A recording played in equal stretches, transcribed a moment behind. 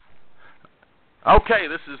Okay,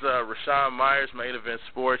 this is Raashaan Myers, Main Event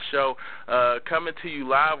Sports Show, coming to you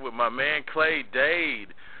live with my man Clay Dade,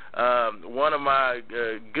 one of my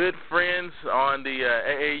good friends on the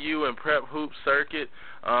AAU and Prep Hoop circuit.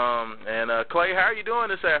 Clay, how are you doing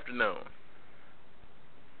this afternoon?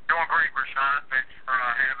 Doing great, Raashaan. Thanks for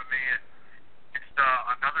having me. It's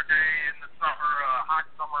another day in the summer, hot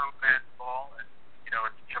summer of basketball, and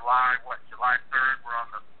it's July 3rd. We're on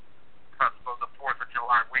the cusp of the 4th of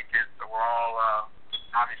July weekend, so we're all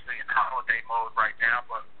obviously in holiday mode right now,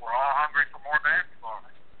 but we're all hungry for more basketball.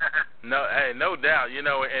 No doubt.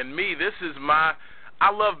 And me, I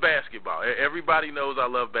love basketball. Everybody knows I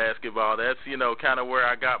love basketball. That's, kind of where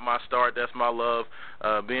I got my start. That's my love,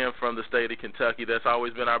 being from the state of Kentucky. That's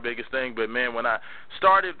always been our biggest thing. But, man, when I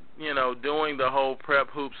started, doing the whole prep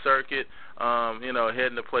hoop circuit,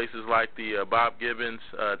 heading to places like the Bob Gibbons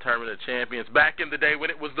Tournament of Champions, back in the day when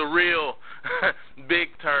it was the real big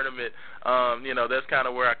tournament, that's kind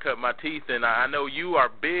of where I cut my teeth. And I know you are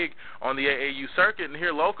big on the AAU circuit. And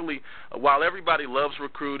here locally, while everybody loves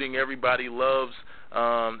recruiting, everybody loves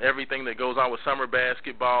everything that goes on with summer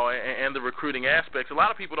basketball and the recruiting aspects, a lot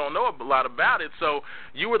of people don't know a lot about it. So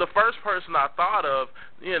you were the first person I thought of,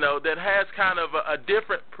 that has kind of a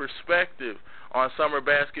different perspective on summer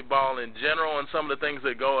basketball in general and some of the things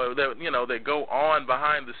that go on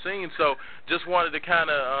behind the scenes. So just wanted to kind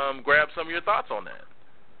of grab some of your thoughts on that.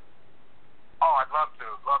 Oh, I'd love to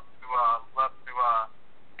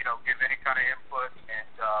give any kind of input. And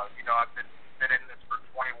I've been in this for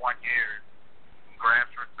 21 years.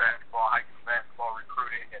 Grassroots basketball, high school basketball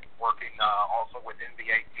recruiting, and working also with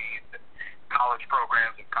NBA teams and college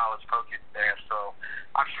programs and college coaches there. So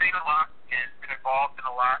I've seen a lot and been involved in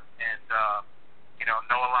a lot, and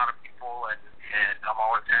know a lot of people, and I'm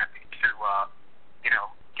always happy to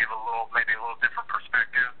give maybe a little different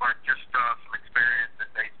perspective, but just some experience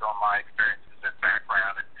and based on my experiences and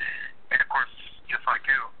background, and of course, just like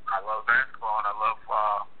you, I love basketball and I love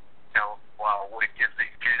what it gives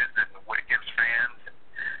these kids and what it gives fans. And,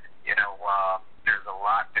 there's a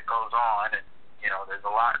lot that goes on, and there's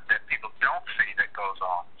a lot that people don't see that goes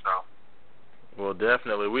on. So. Well,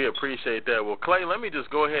 definitely. We appreciate that. Well, Clay, let me just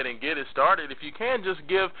go ahead and get it started. If you can, just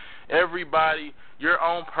give everybody your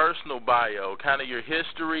own personal bio, kind of your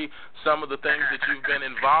history, some of the things that you've been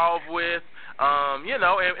involved with,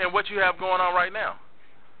 and what you have going on right now.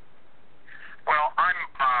 Well, I'm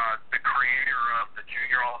the creator of the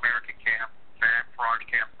Junior All-American Camp, Frog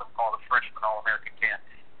Camp, some call the Freshman All-American Camp,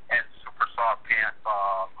 and Super Soft Camp.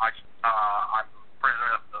 I'm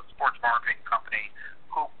president of the sports marketing company,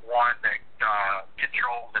 Hoop One, that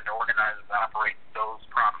controls and organizes and operates those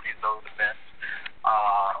properties, those events.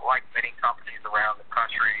 Like many companies around the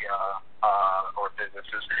country or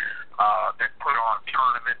businesses that put on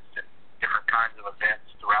tournaments and different kinds of events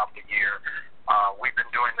throughout the year. We've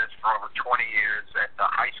been doing this for over 20 years at the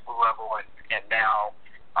high school level, and now,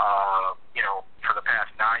 for the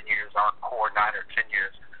past 9 years, 9 or 10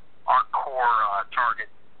 years, our core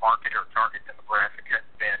target market or target demographic has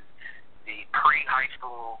been the pre-high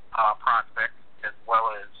school prospects, as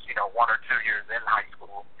well as 1 or 2 years in high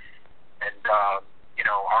school. And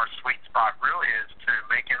our sweet spot really is to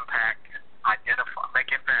make impact and make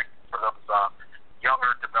impact for those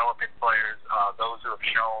younger developing players, those who have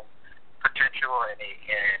shown potential and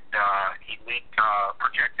elite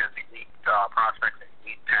projected elite prospects and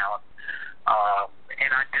elite talent,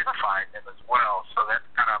 and identify them as well. So that's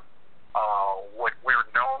kind of what we're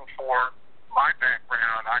known for. My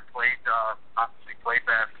background, I obviously played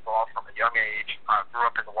basketball from a young age. I grew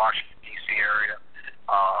up in the Washington, D.C. area.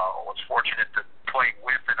 Was fortunate to play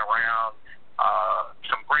with and around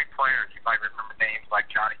some great players. You might remember names like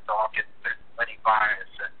Johnny Dawkins and Lenny Bias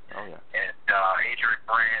and Adrian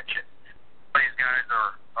Branch. And these guys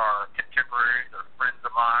are contemporaries or friends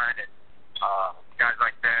of mine, and guys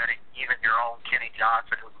like that. Even your own Kenny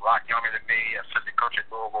Johnson, who's a lot younger than me, assistant coach at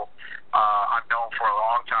Louisville. I've known for a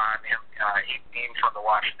long time. He's from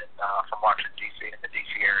Washington, D.C. in the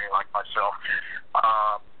D.C. area, like myself.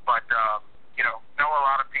 But know a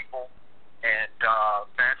lot of people, and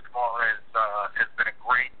basketball has been a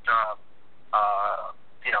great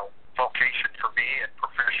vocation for me and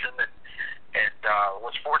profession, and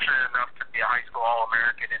was fortunate enough to be a high school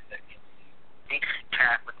All-American in the D.C.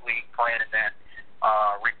 Catholic League, playing in that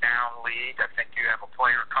renowned league. I think you have a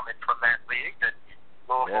player coming from that league that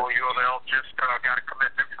Louisville U of L just got a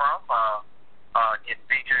commitment from in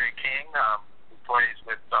B.J. King, who plays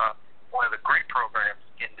with one of the great programs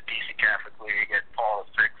in the D.C. Catholic League at Paul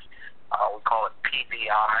VI. We call it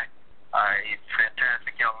PBI. He's a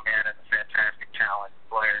fantastic young man and a fantastic talent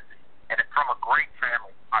player, and from a great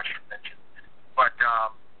family, I should mention. But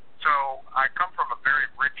so I come from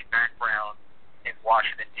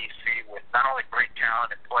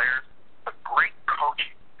talented players, but great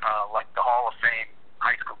coaching, like the Hall of Fame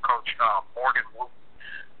high school coach Morgan Wooten,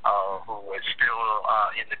 who was still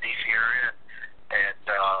in the D.C. area and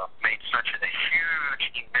made such a huge,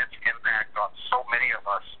 immense impact on so many of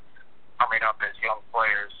us coming up as young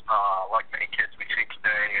players, like many kids we see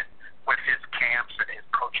today, and with his camps and his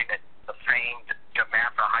coaching at the famed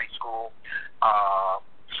Jamatha High School.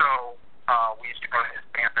 We used to go to his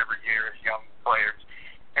camp every year as young players.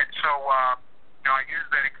 And so, I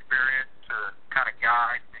used that experience to kind of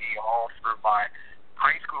guide me all through my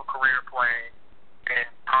high school career playing. In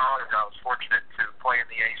college, I was fortunate to play in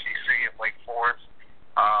the ACC at Wake Forest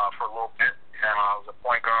for a little bit. I was a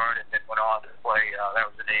point guard and then went on to play, that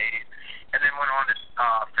was in the 80s, and then went on to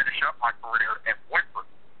finish up my career at Winthrop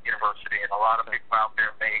University. And a lot of people out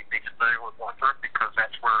there may be familiar with Winthrop because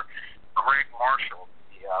that's where Greg Marshall,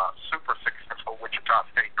 the super successful Wichita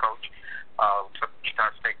State coach, took Wichita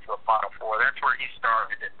State to a Final Four. That's where he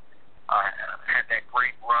started and had that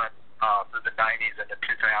great run through the 90s and the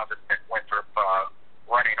 2000s at Winthrop,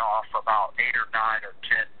 running off about 8 or 9 or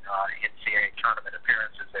 10 NCAA tournament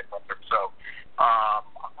appearances at Winthrop. So,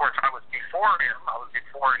 of course, I was before him. I was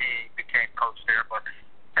before he became coach there, but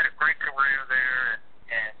had a great career there.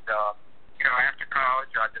 And after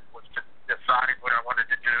college, I just was deciding what I wanted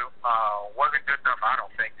to do. Wasn't good enough, I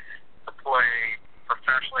don't think, to play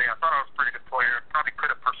professionally. I thought I was a pretty good player. Probably could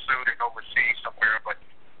have pursued it overseas somewhere, but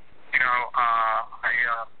I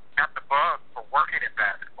got the bug for working in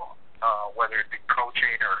basketball, whether it be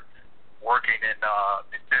coaching or working in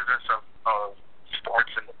the business of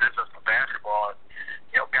sports and the business of basketball. And,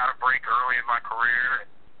 got a break early in my career and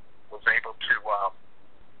was able to,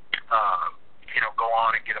 go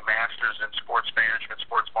on and get a master's in sports management,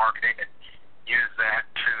 sports marketing, and use that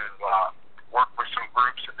to work with some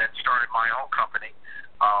groups, and then started my own company,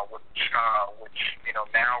 which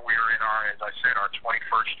now we're in as I said, our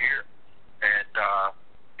 21st year. And,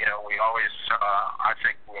 we always, I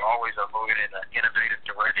think we always are moving in an innovative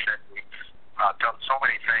direction. We've done so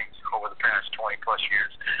many things over the past 20 plus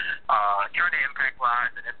years, trying to impact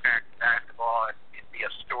lives and impact basketball and be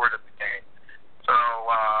a steward of the game. So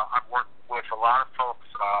I've worked with a lot of folks,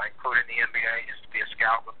 including the NBA. Used to be a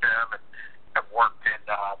scout with them, and have worked in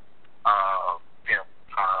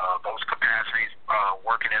those capacities,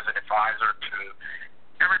 working as an advisor to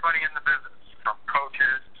everybody in the business, from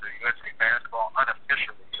coaches to USA Basketball,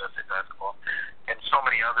 unofficially USA Basketball, and so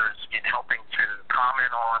many others, in helping to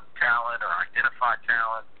comment on talent or identify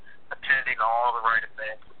talent, attending all the right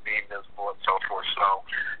events, being visible, and so forth. So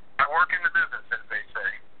I work in the business, as they say.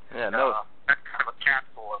 Yeah, that's kind of a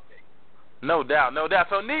capsule of me. No doubt, no doubt.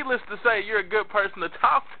 So needless to say, you're a good person to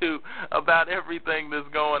talk to about everything that's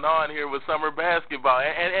going on here with summer basketball.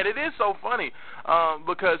 And it is so funny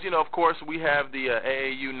because, of course, we have the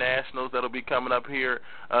AAU Nationals that'll be coming up here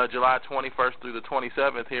July 21st through the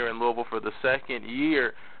 27th here in Louisville for the second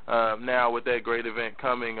year now, with that great event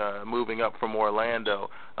coming, moving up from Orlando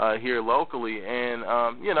here locally. And,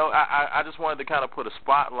 I just wanted to kind of put a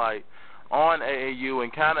spotlight on AAU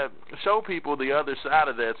and kind of show people the other side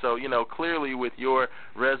of that. So, clearly with your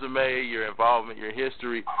resume, your involvement, your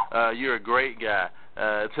history, you're a great guy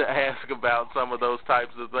to ask about some of those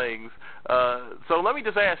types of things. So let me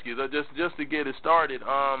just ask you, just to get it started,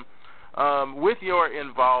 with your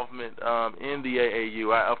involvement in the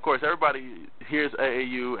AAU, of course, everybody hears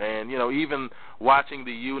AAU, and, even watching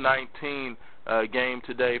the U19 game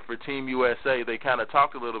today for Team USA, they kind of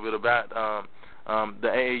talked a little bit about the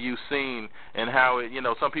AAU scene and how it,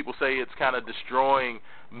 some people say it's kind of destroying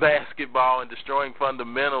basketball and destroying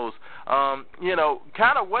fundamentals.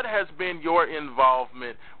 Kind of what has been your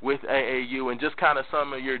involvement with AAU, and just kind of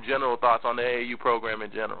some of your general thoughts on the AAU program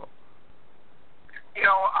in general?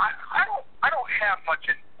 I don't have much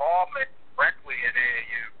involvement directly in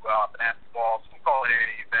AAU basketball. Some call it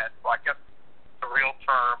AAU basketball. I guess the real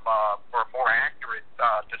term for a more accurate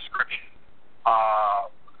description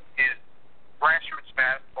is grassroots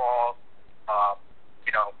basketball,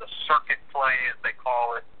 the circuit play, as they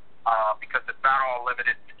call it, because it's not all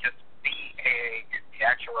limited to just the AAU, the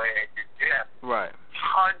actual AAU. Yeah, right.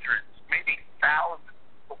 Hundreds, maybe thousands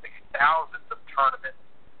of tournaments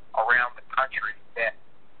around the country that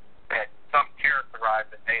some characterize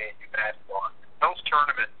as AAU basketball. Those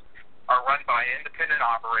tournaments are run by independent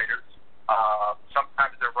operators.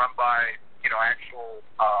 Sometimes they're run by actual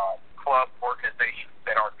club organizations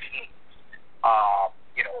that are teams.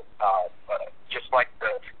 Just like the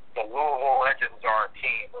Louisville Legends are a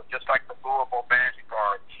team, or just like the Louisville Magic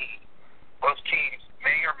are a team. Those teams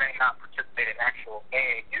may or may not participate in actual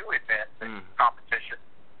AAU events and competition,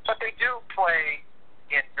 but they do play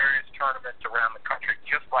in various tournaments around the country,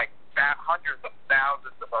 just like hundreds of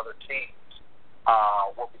thousands of other teams,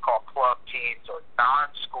 what we call club teams or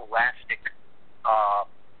non-scholastic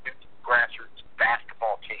grassroots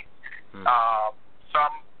basketball teams.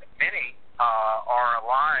 Many are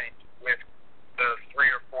aligned with the 3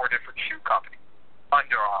 or 4 different shoe companies: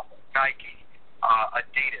 Under Armour, Nike,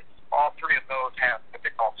 Adidas. All 3 of those have what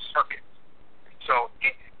they call circuits. So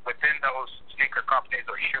within those sneaker companies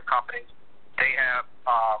or shoe companies, they have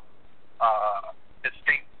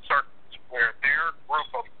distinct circuits where their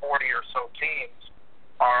group of 40 or so teams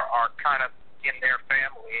are kind of in their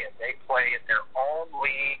family, and they play in their own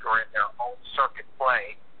league or in their own circuit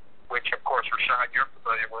play, which, of course, Raashaan, you're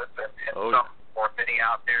familiar with, and some or many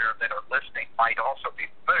out there that are listening might also be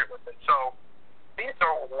familiar with it. So these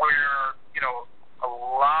are where, a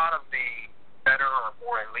lot of the better or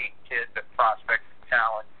more elite kids and prospects and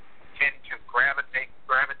talent tend to gravitate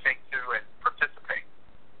to and participate.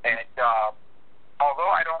 And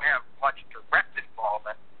although I don't have much direct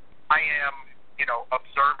involvement, I am,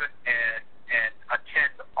 observant and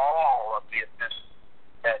attend all of the events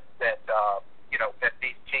that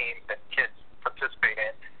these teams and kids participate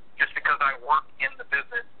in, just because I work in the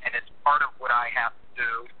business and it's part of what I have to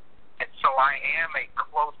do. And so I am a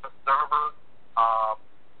close observer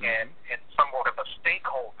and somewhat of a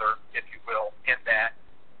stakeholder, if you will, in that.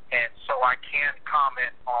 And so I can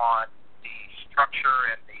comment on the structure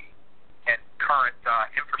and current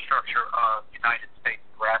infrastructure of United States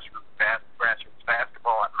grassroots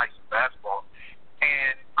basketball and high school basketball.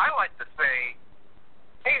 And I like to say,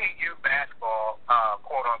 AAU basketball,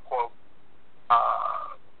 quote unquote,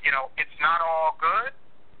 it's not all good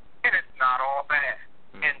and it's not all bad.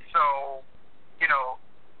 And so,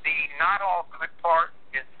 the not all good part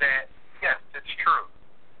is that, yes, it's true.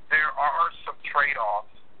 There are some trade-offs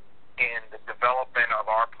in the development of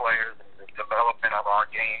our players and the development of our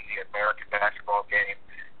game, the American basketball game,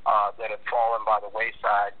 that have fallen by the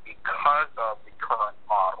wayside because of the current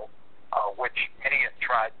model, which many have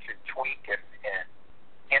tried to tweak and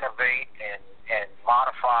innovate and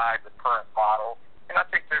modify the current model. And I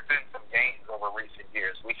think there have been some gains over recent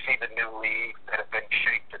years. We see the new leagues that have been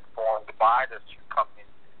shaped and formed by the two companies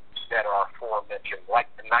that are aforementioned, like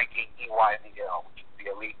the Nike EYBL, which is the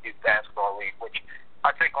Elite Youth Basketball League, which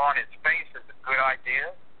I think on its face is a good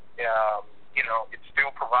idea. It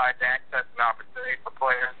still provides access and opportunity for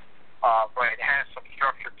players, but it has some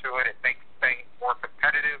structure to it. It makes things more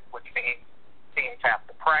competitive, which means teams have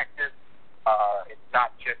to practice. It's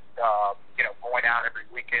not just going out every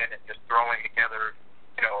weekend and just throwing together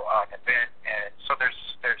an event. And so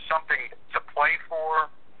there's something to play for.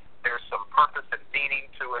 There's some purpose and meaning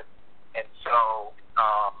to it. And so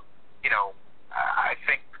I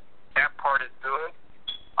think that part is good.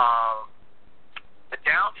 The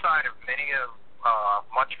downside of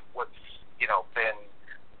much of what's been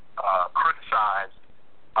criticized,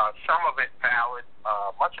 some of it valid,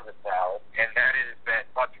 much of it valid, and that is that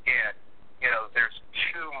once again, there's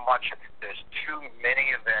too much of it. There's too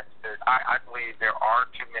many events. I believe there are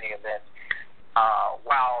too many events.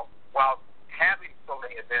 While having so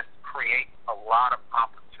many events creates a lot of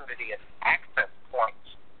opportunity and access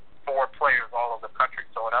points for players all over the country.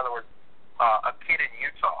 So in other words, a kid in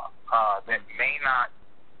Utah that may not,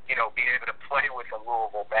 be able to play with the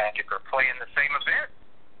Louisville Magic or play in the same event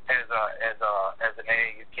as an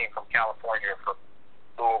AAU team from California or from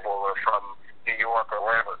Louisville or from New York or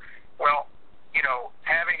wherever. Well,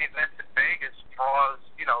 having events in Vegas draws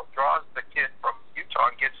the kid from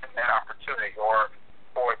Utah and gives him that opportunity, or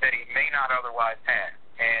that he may not otherwise have.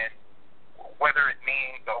 And whether it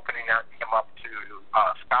means opening him up to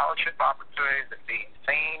scholarship opportunities and being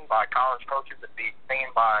seen by college coaches and being seen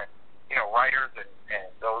by writers and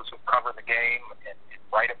those who cover the game and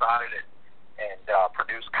write about it and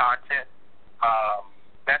produce content,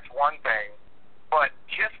 that's one thing. But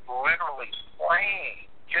just literally playing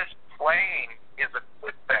is a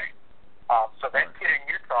good thing. So that kid in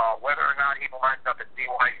Utah, whether or not he winds up at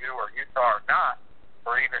BYU or Utah or not,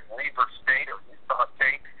 or even Weber State or Utah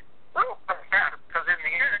State, really doesn't matter, because in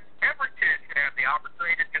the end, every kid should have the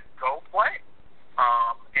opportunity to just go play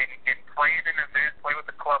and play in an event, play with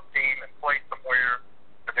the club team, and play somewhere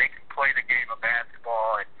where they can play the game of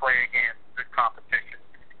basketball and play against good competition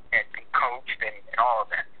and be coached and all of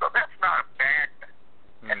that. So that's not a bad thing.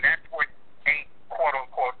 And that's what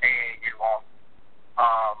quote-unquote AAU on.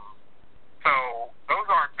 So those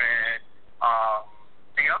aren't bad.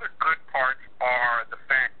 The other good parts are the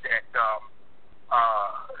fact that,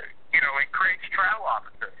 it creates travel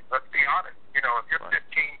opportunities. Let's be honest. If you're 15,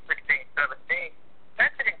 16, 17,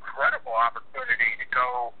 that's an incredible opportunity to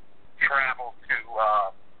go travel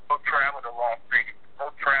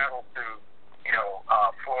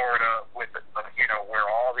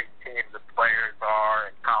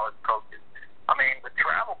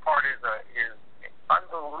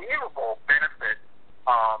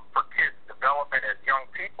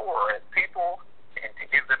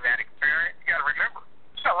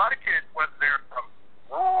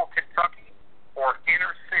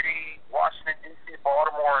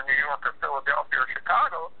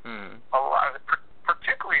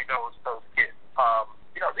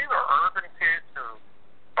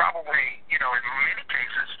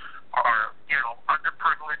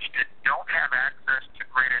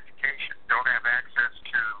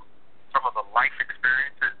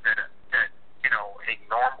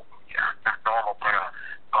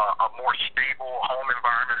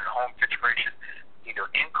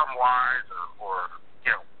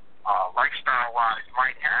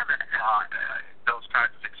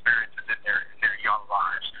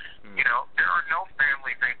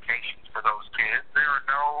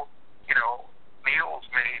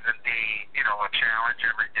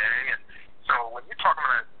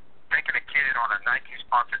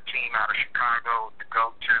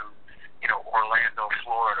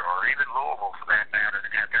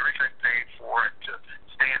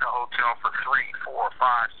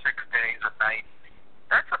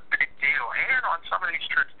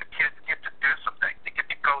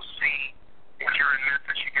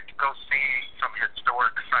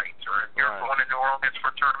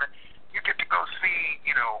transfer tournament. You get to go see,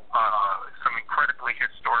 some incredibly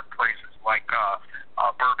historic places like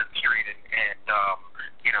Bourbon Street and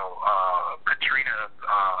Katrina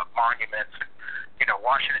monuments, and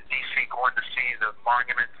Washington D.C. Going to see the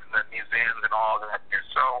monuments and the museums and all of that there.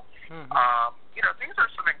 So, these are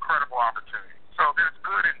some incredible opportunities. So there's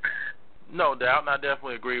good and bad. No doubt, and I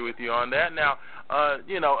definitely agree with you on that. Now,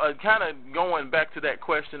 kind of going back to that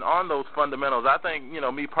question on those fundamentals, I think,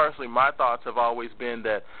 me personally, my thoughts have always been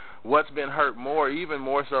that what's been hurt more, even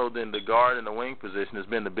more so than the guard and the wing position, has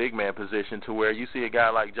been the big man position, to where you see a guy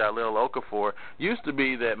like Jahlil Okafor. Used to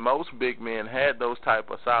be that most big men had those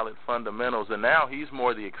type of solid fundamentals, and now he's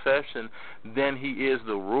more the exception than he is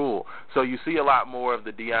the rule. So you see a lot more of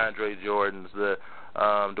the DeAndre Jordans, the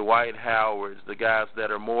Dwight Howards, the guys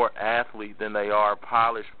that are more athlete than they are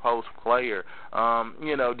polished post player.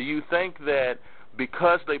 Do you think that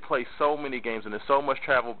because they play so many games and there's so much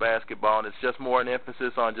travel basketball and it's just more an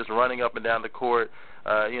emphasis on just running up and down the court,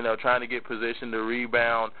 trying to get position to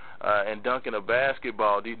rebound and dunking a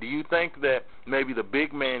basketball, do you think that maybe the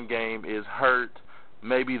big man game is hurt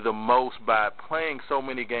maybe the most by playing so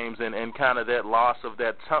many games and kind of that loss of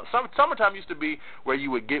that summertime used to be where you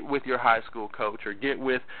would get with your high school coach or get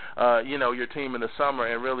with your team in the summer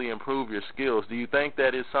and really improve your skills? Do you think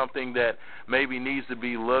that is something that maybe needs to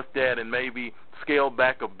be looked at and maybe scaled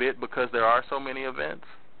back a bit because there are so many events?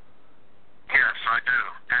 Yes, I do.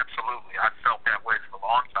 Absolutely. I've felt that way for a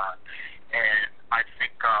long time. And I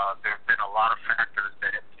think there have been a lot of factors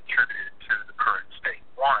that have contributed to the current state.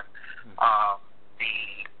 One, the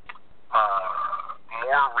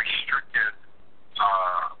more restrictive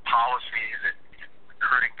policies and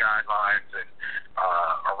recruiting guidelines and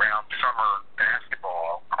around summer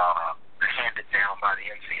basketball handed down by the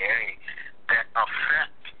NCAA that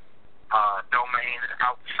affect domains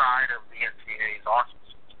outside of the NCAA's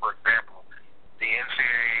auspices. For example, the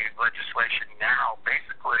NCAA legislation now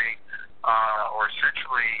basically or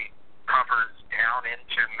essentially covers down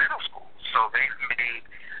into middle school. So they've made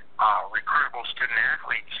recruitable student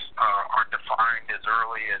athletes are defined as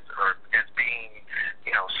early as being,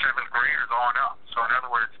 seventh graders on up. So in other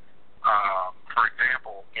words, for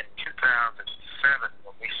example, in 2007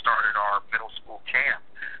 when we started our middle school camp,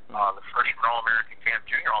 the freshman All-American camp,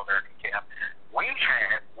 junior All-American camp, we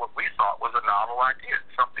had what we thought was a novel idea,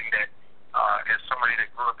 something that, as somebody that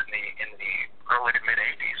grew up in the early to mid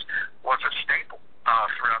 '80s, was a staple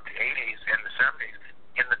throughout the '80s and the '70s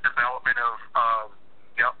in the development of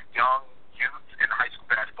young youth in high school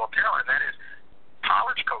basketball talent, and that is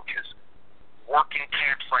college coaches working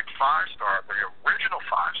camps like Five Star, the original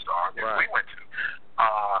Five Star that we went to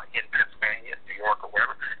in Pennsylvania, New York, or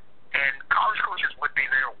wherever. And college coaches would be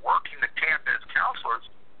there working the camp as counselors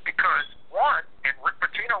because, one, and Rick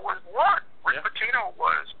Pitino was one. Rick Pitino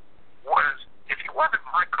was, if he wasn't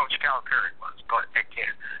my coach, Calipari was, but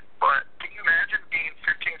again. But can you imagine being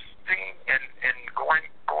 15, 16 and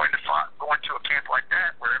going to a camp like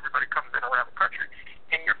that where everybody comes in around the country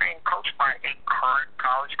and you're being coached by a current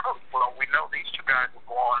college coach? Well, we know these two guys will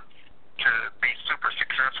go on to be super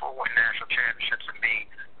successful, win national championships, and be,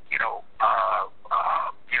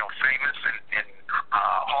 famous and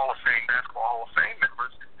Hall of Fame, basketball Hall of Fame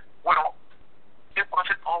members. Well, it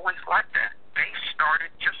wasn't always like that. They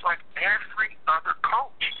started just like every other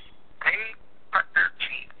coach. They put their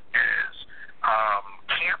teeth as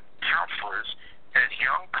camp counselors, as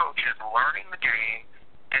young coaches learning the game,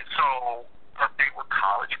 and so they were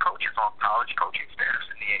college coaches on college coaching staffs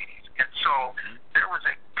in the 80s. And so there was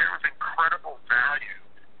incredible value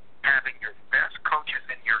having your best coaches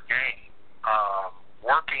in your game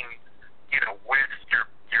working, with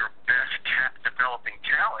your best developing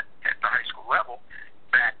talent at the high school level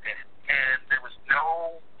back then. And there was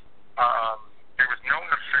no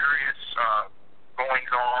nefarious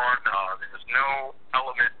goings on. There was no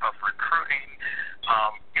element of recruiting.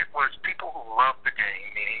 It was people who loved the game,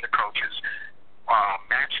 meaning the coaches,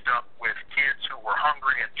 matched up with kids who were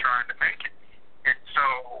hungry and trying to make it. And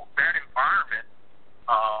so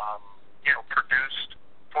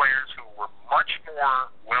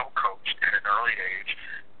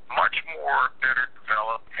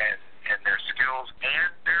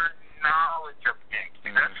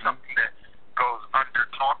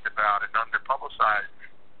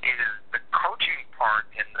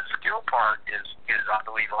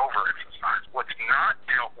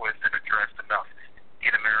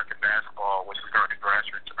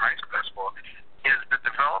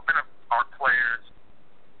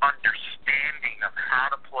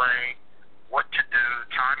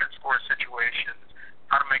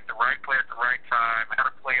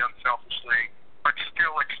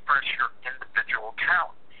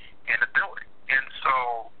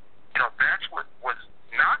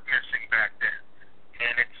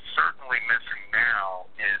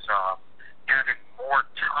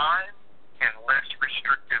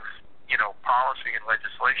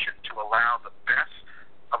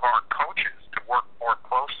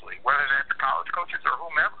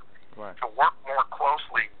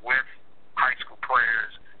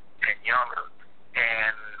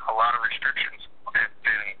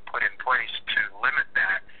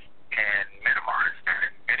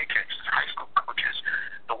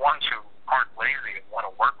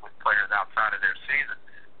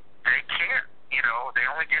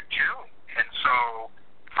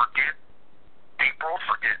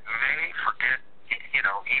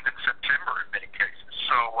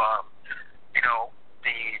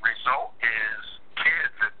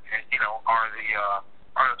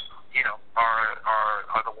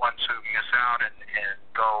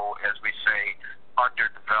as we say,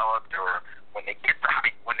 underdeveloped, or when they get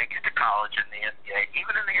to college in the NBA,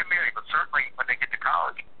 even in the NBA, but certainly when they get to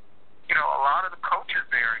college, you know, a lot of the coaches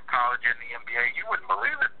there in college and the NBA, you wouldn't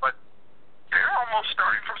believe it, but they're almost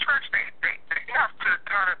starting from scratch. They have to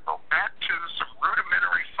kind of go back to some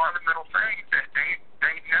rudimentary, fundamental things that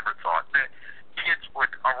they never thought that kids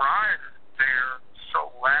would arrive there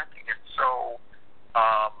so lacking and so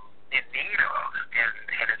in need of.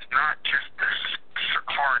 And it's not just the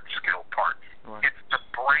hard skill part. Right. It's the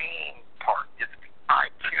brain part. It's the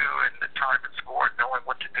IQ and the time to score, knowing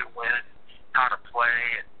what to do when, how to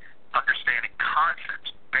play, and understanding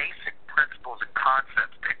concepts, basic principles and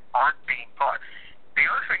concepts that aren't being taught. The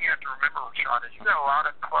other thing you have to remember, Raashaan, is you got a lot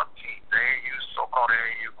of club teams, AAU, so-called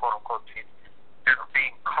AAU, quote-unquote teams, that are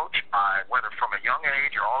being coached by, whether from a young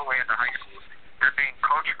age or all the way into high school, they're being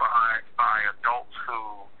coached by adults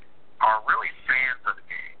who are really fans of the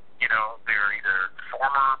game. You know, they're either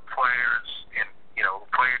former players in, you know,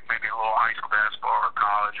 played maybe a little high school basketball or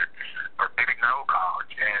college or maybe no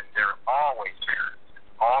college, and they're always parents.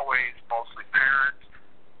 It's always mostly parents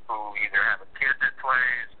who either have a kid that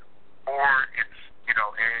plays or it's, you know,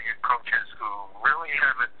 area coaches who really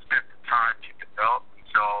haven't spent the time to develop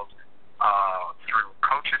themselves through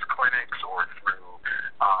coaches clinics or through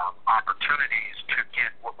opportunities to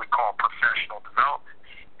get what we call professional development.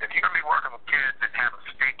 If you're going to be working with kids and have a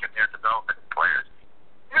stake in their development as players,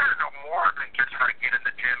 you got to know more than just how to get in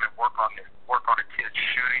the gym and work on a kid's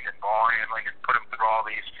shooting and ball handling and put them through all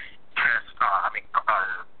these tests.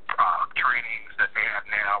 Trainings that they have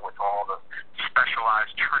now with all the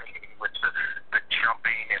specialized training with the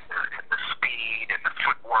jumping and the speed and the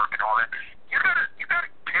footwork and all that. You gotta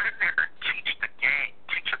get in there and teach the game.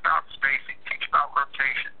 Teach about spacing. Teach about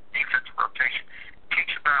rotation, defensive rotation.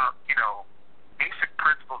 Teach about, you know, basic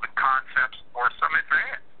principles and concepts or some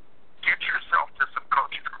advanced. Get yourself to some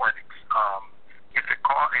coaches clinics.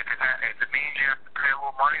 If it means you have to pay a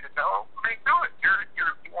little money to go,